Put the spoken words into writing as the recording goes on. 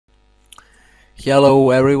Hello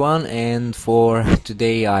everyone, and for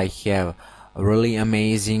today I have a really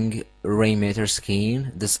amazing Rainmeter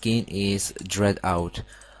skin. The skin is Dreadout.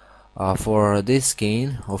 For this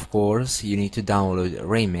skin, of course, you need to download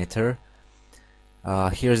Rainmeter.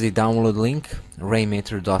 Here's the download link,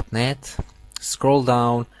 rainmeter.net. Scroll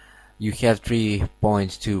down, you have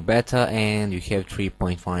 3.2 beta and you have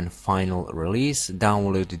 3.1 final release.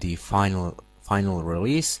 Download the final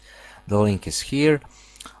release. The link is here.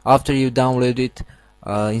 After you download it,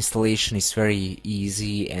 installation is very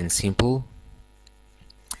easy and simple.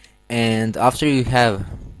 And after you have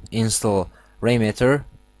installed Rainmeter,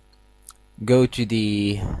 go to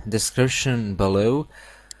the description below.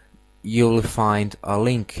 You'll find a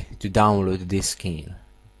link to download this skin.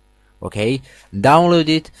 Okay, download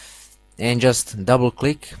it and just double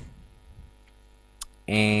click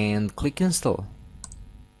and click install.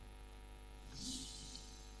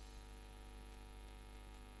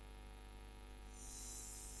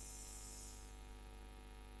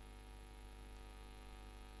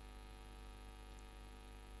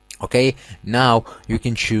 Okay, now you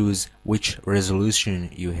can choose which resolution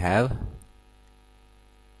you have.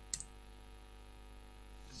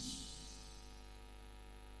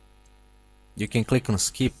 You can click on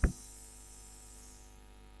skip.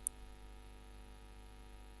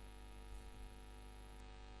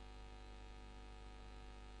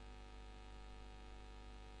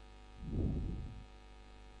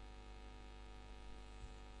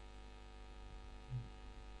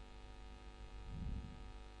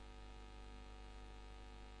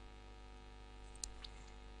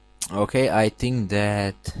 Okay, I think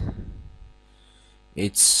that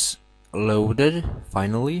it's loaded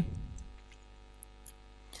finally.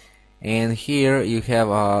 And here you have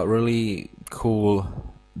a really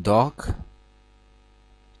cool dock.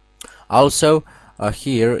 Also,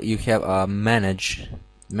 here you have a manage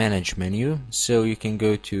menu, so you can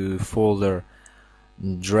go to folder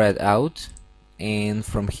Dreadout, and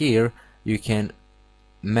from here you can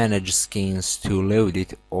manage skins to load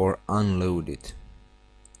it or unload it.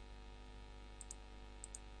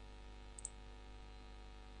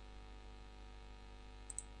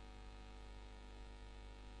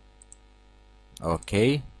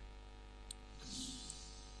 Okay,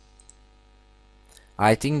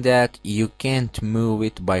 I think that you can't move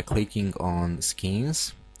it by clicking on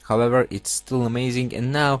skins. However, it's still amazing.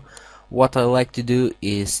 And now what I like to do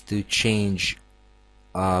is to change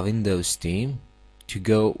Windows theme to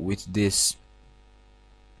go with this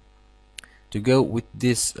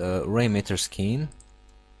Rainmeter skin,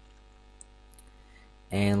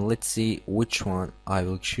 and let's see which one I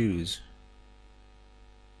will choose.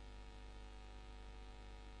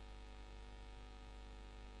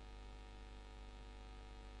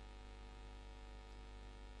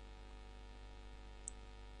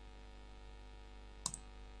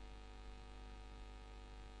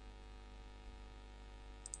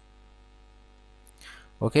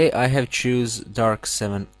 Okay, I have choose Dark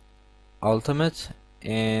 7 Ultimate,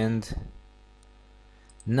 and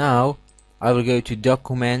now I will go to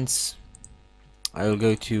Documents. I will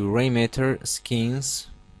go to Rainmeter Skins.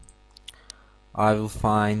 I will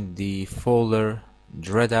find the folder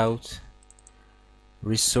Dreadout,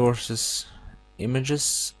 Resources,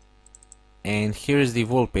 Images, and here is the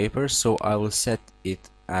wallpaper, so I will set it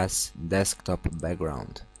as desktop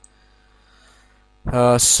background.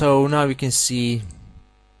 So now you can see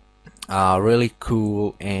really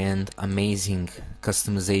cool and amazing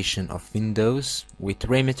customization of Windows with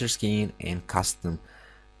Rainmeter skin and custom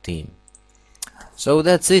theme. So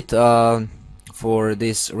that's it for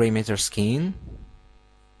this Rainmeter skin.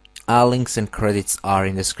 Links and credits are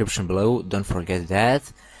in the description below, don't forget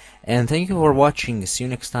that. And thank you for watching. See you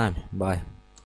next time. Bye.